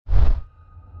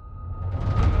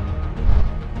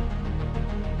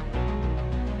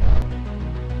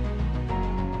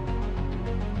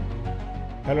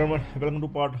Hello everyone, welcome to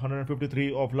part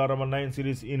 153 of Laravel 9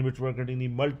 series in which we are creating the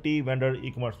multi-vendor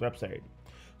e-commerce website.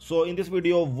 So in this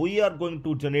video, we are going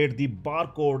to generate the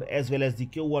barcode as well as the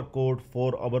QR code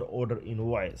for our order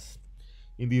invoice.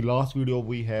 In the last video,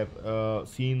 we have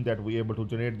seen that we are able to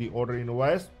generate the order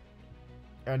invoice,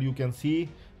 and you can see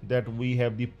that we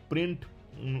have the print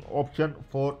option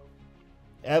for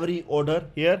every order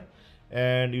here,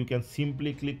 and you can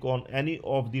simply click on any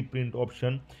of the print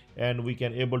option and we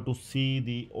can able to see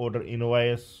the order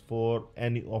invoice for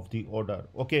any of the order.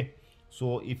 Okay,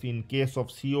 so if in case of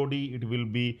COD it will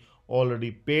be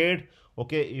already paid.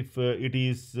 Okay, if it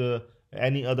is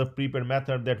any other prepaid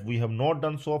method that we have not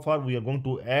done so far, we are going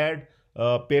to add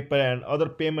PayPal and other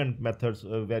payment methods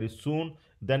very soon.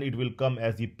 Then it will come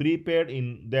as the prepaid.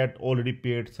 In that, already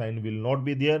paid sign will not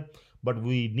be there, but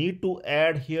we need to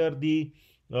add here the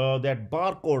that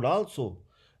barcode also.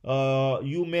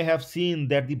 You may have seen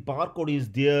that the barcode is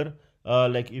there.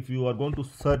 Like if you are going to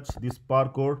search this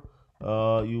barcode,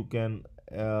 you can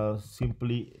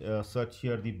simply search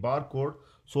here the barcode.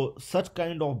 So such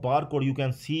kind of barcode you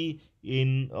can see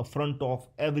in front of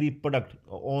every product,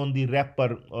 on the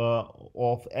wrapper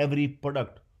of every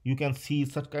product. You can see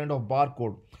such kind of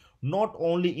barcode not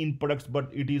only in products, but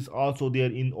it is also there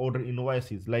in order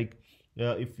invoices. Like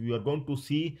if you are going to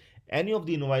see any of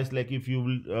the invoice, like if you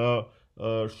will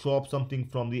shop something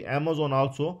from the Amazon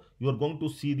also, you are going to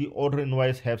see the order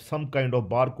invoice have some kind of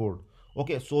barcode.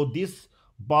 Okay, so this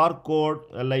barcode,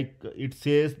 like it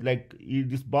says, like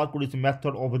this barcode is a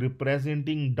method of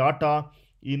representing data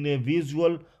in a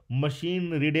visual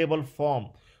machine readable form.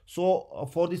 So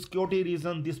for the security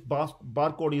reason, this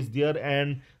barcode is there,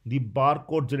 and the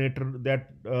barcode generator,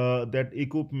 that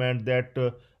equipment, that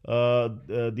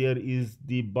there is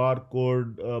the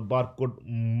barcode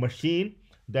machine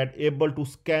that able to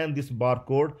scan this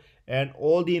barcode, and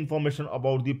all the information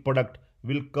about the product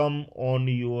will come on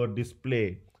your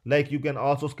display. Like you can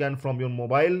also scan from your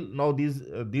mobile. Now these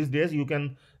days you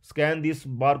can scan this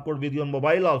barcode with your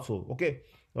mobile also. Okay,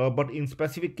 but in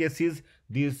specific cases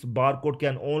this barcode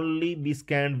can only be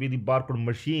scanned with the barcode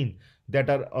machine that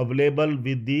are available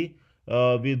with the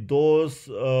with those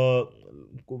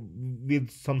with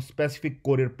some specific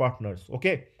courier partners.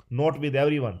 Okay, not with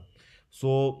everyone.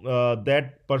 So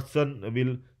that person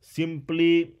will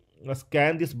simply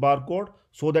scan this barcode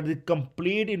so that the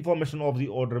complete information of the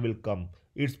order will come,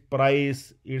 its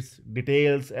price, its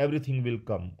details, everything will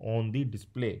come on the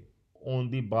display on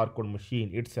the barcode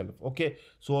machine itself. Okay,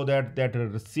 so that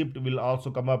receipt will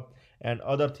also come up and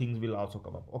other things will also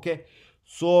come up. Okay,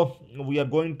 so we are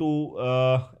going to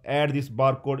add this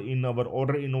barcode in our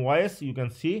order invoice. You can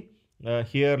see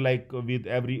here, like with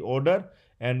every order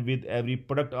and with every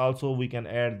product also we can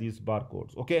add these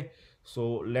barcodes. Okay,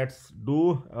 so let's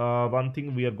do one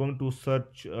thing. We are going to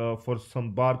search for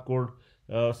some barcode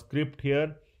script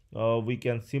here. We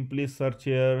can simply search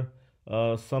here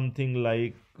something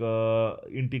like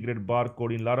integrate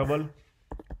barcode in Laravel,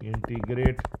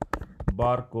 integrate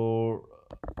barcode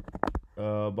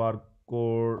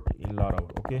barcode in Laravel.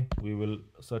 Okay, we will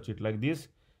search it like this,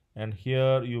 and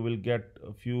here you will get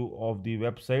a few of the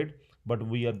website, but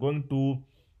we are going to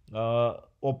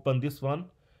open this one.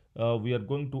 We are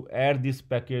going to add this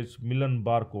package milon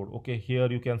barcode. Okay,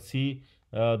 here you can see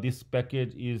this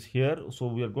package is here, so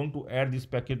we are going to add this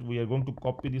package. We are going to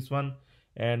copy this one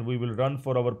and we will run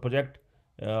for our project.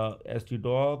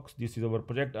 htdocs, this is our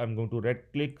project. I'm going to right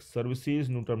click services,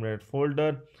 new terminal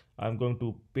folder. I'm going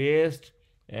to paste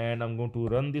and I'm going to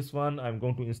run this one. I'm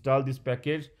going to install this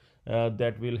package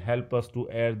that will help us to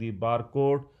add the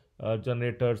barcode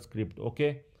generator script.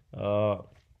 Okay,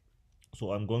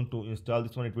 so I'm going to install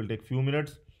this one. It will take few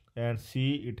minutes, and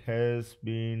see, it has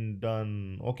been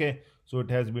done. Okay, so it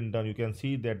has been done. You can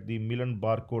see that the milon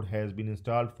barcode has been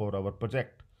installed for our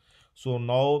project. So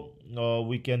now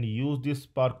we can use this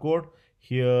barcode.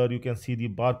 Here you can see the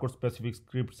barcode specific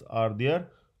scripts are there.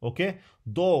 Okay,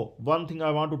 though one thing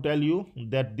I want to tell you,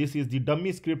 that this is the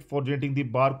dummy script for generating the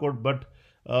barcode, but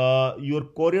your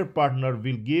courier partner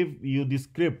will give you the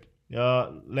script.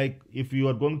 Like if you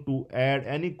are going to add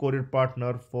any courier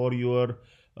partner for your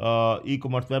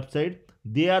e-commerce website,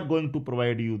 they are going to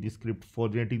provide you the script for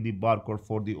generating the barcode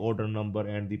for the order number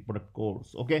and the product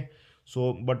codes. Okay,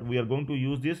 so but we are going to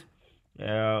use this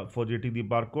for generating the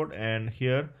barcode, and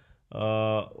here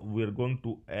we are going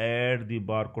to add the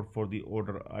barcode for the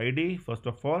order ID first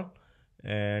of all,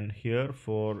 and here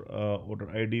for order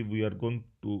ID we are going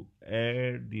to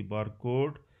add the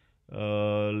barcode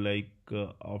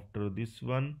after this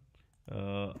one.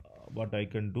 What I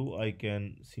can do, I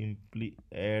can simply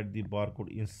add the barcode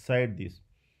inside this.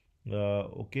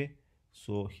 Okay,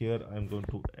 so here I'm going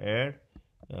to add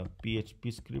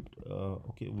PHP script.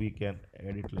 Okay, we can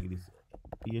add it like this,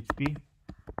 PHP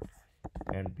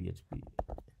and PHP.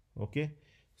 Okay,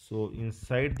 so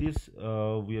inside this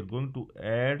we are going to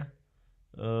add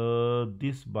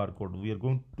this barcode. We are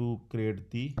going to create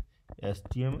the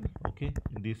HTML. Okay,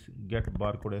 this get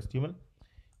barcode HTML.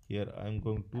 Here I am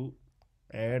going to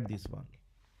add this one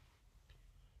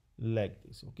like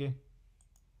this.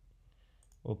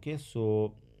 Okay,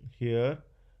 so here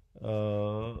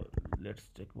let's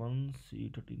check one,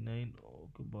 C39.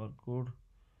 Okay, barcode.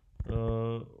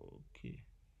 Okay,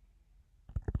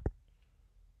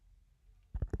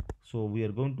 so we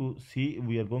are going to see,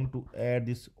 we are going to add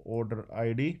this order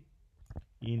ID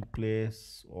in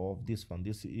place of this one.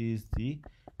 This is the,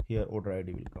 here order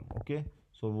ID will come. Okay,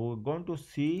 so we're going to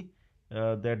see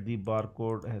that the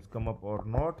barcode has come up or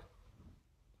not.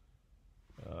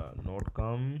 Not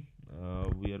come.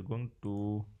 We are going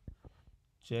to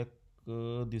check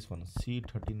this one,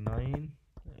 C39.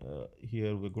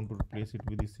 Here we're going to replace it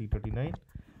with the C39,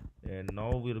 and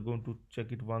now we are going to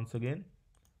check it once again.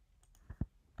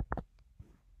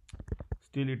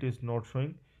 Still it is not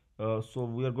showing. So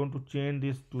we are going to change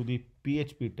this to the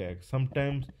PHP tag.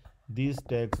 Sometimes these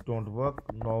tags don't work.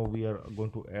 Now we are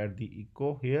going to add the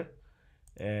echo here,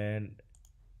 and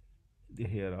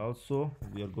here also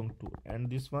we are going to end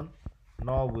this one.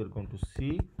 Now we are going to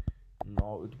see,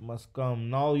 now it must come.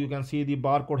 Now you can see the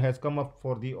barcode has come up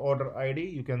for the order ID.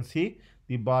 You can see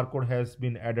the barcode has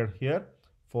been added here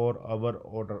for our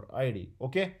order ID.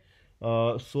 Okay,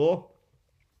 so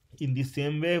in the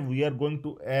same way we are going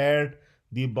to add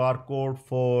the barcode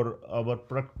for our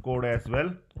product code as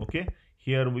well. Okay,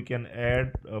 here we can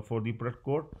add for the product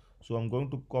code. So I'm going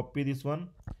to copy this one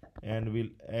and we'll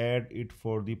add it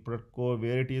for the product code.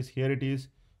 Where it is, here it is.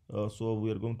 So we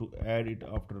are going to add it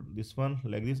after this one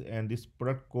like this, and this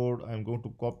product code I'm going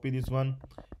to copy this one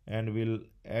and we'll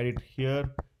add it here,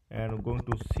 and I'm going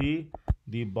to see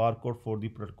the barcode for the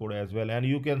product code as well. And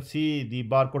you can see the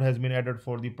barcode has been added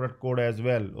for the product code as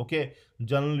well. Okay,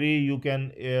 generally you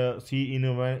can see in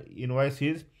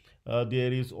invoices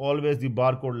there is always the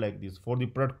barcode like this. For the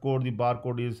product code the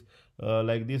barcode is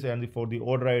like this, and for the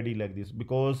order ID like this,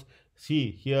 because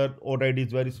see here order ID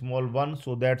is very small one,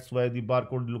 so that's why the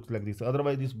barcode looks like this.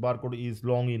 Otherwise this barcode is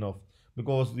long enough,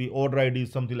 because the order ID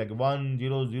is something like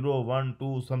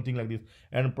 10012 something like this,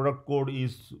 and product code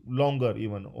is longer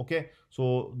even. Okay,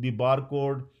 so the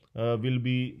barcode will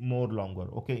be more longer.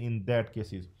 Okay, in that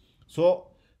cases. So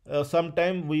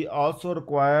sometime we also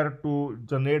require to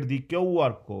generate the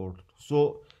QR code.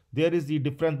 So there is the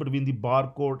difference between the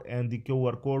barcode and the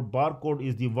QR code. Barcode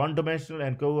is the one dimensional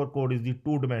and QR code is the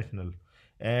two dimensional.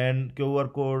 And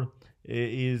QR code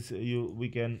is, we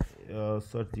can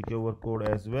search the QR code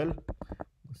as well.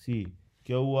 See,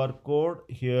 QR code,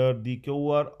 here the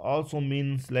QR also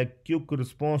means like quick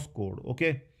response code.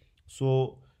 Okay,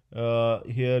 so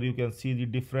here you can see the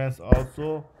difference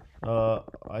also.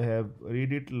 I have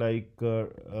read it like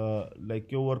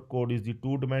QR code is the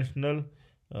two dimensional.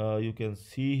 You can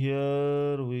see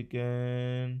here, we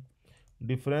can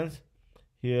difference.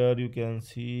 Here you can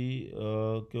see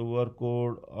QR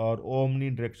code are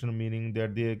omnidirectional, meaning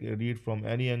that they read from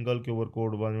any angle. QR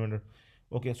code 100.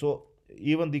 Okay, so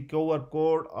even the QR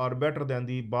code are better than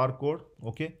the barcode.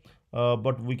 Okay,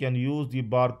 but we can use the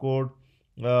barcode.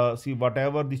 See,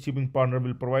 whatever the shipping partner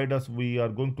will provide us, we are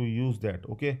going to use that.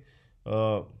 Okay,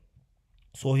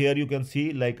 so here you can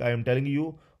see, like I am telling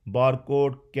you,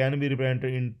 barcode can be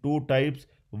represented in two types,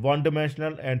 one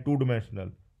dimensional and two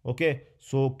dimensional. Okay,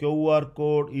 so QR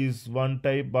code is one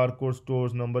type. Barcode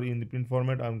stores number in the print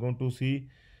format. I'm going to see.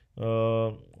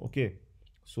 Okay,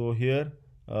 so here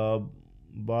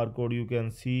barcode, you can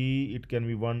see it can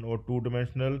be one or two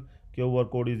dimensional. QR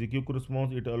code is the quick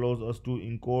response. It allows us to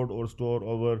encode or store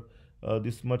over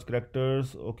this much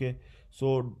characters. Okay,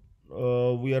 so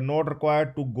we are not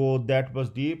required to go that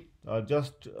much deep.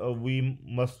 Just we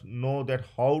must know that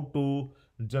how to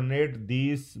generate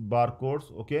these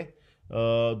barcodes. Okay,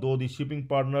 though the shipping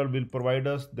partner will provide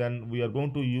us, then we are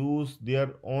going to use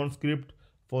their own script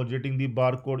for getting the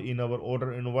barcode in our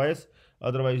order invoice.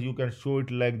 Otherwise you can show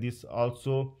it like this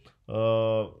also.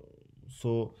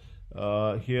 So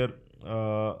here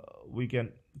we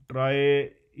can try.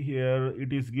 Here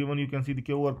it is given, you can see the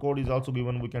QR code is also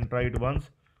given. We can try it once.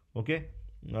 Okay,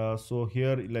 so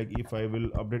here, like if I will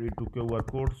update it to QR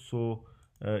code, so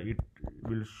it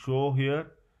will show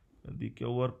here the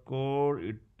QR code.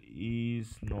 It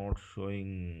is not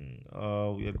showing.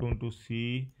 We are going to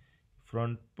see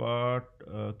front part,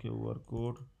 QR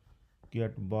code,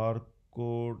 get barcode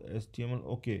HTML.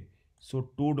 Okay, so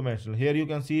two dimensional. Here you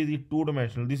can see the two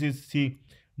dimensional. This is, see,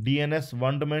 DNS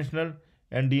one dimensional,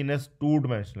 and DNS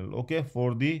 2-dimensional, okay,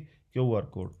 for the QR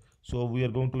code. So we are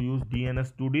going to use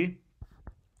DNS 2D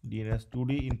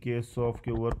in case of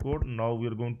QR code. Now we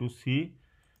are going to see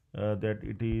that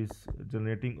it is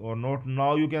generating or not.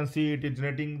 Now you can see it is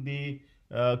generating the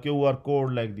QR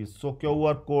code like this. So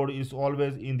QR code is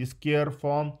always in the square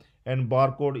form and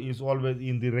barcode is always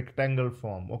in the rectangle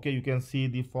form. Okay, you can see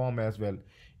the form as well.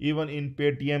 Even in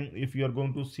Paytm, if you are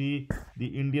going to see the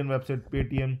Indian website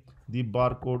Paytm, the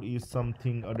barcode is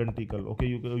something identical. Okay,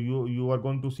 you are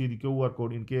going to see the QR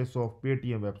code in case of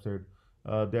Paytm website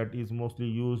that is mostly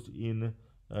used in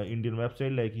Indian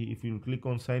website. Like if you click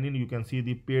on sign in, you can see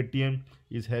the Paytm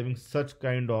is having such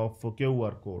kind of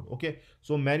QR code. Okay,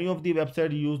 so many of the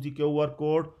websites use the QR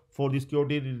code for the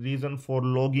security reason, for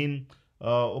login,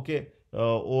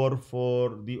 or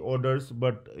for the orders,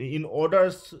 but in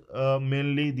orders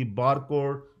mainly the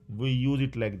barcode we use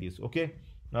it like this. Okay,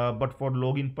 but for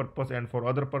login purpose and for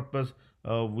other purpose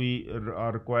we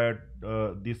are required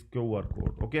this QR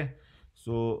code. Okay,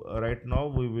 so right now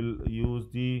we will use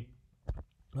the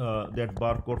that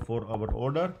barcode for our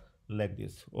order like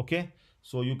this. Okay,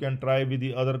 so you can try with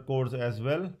the other codes as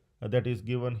well that is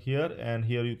given here, and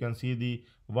here you can see the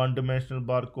 1-dimensional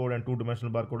barcode and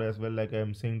 2-dimensional barcode as well, like I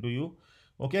am saying to you.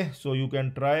 Okay, so you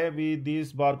can try with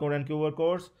these barcode and QR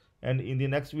codes, and in the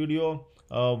next video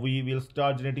we will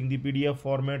start generating the PDF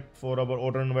format for our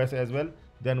order invoice as well.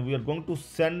 Then we are going to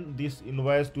send this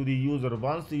invoice to the user.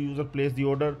 Once the user place the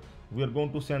order, we are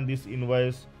going to send this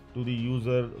invoice to the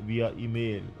user via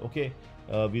email. Okay,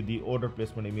 with the order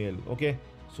placement email. Okay,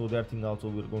 so that thing also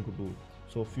we are going to do.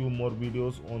 So few more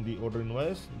videos on the order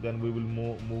invoice, then we will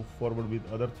move forward with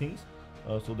other things.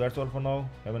 So that's all for now.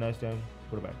 Have a nice time.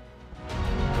 Goodbye.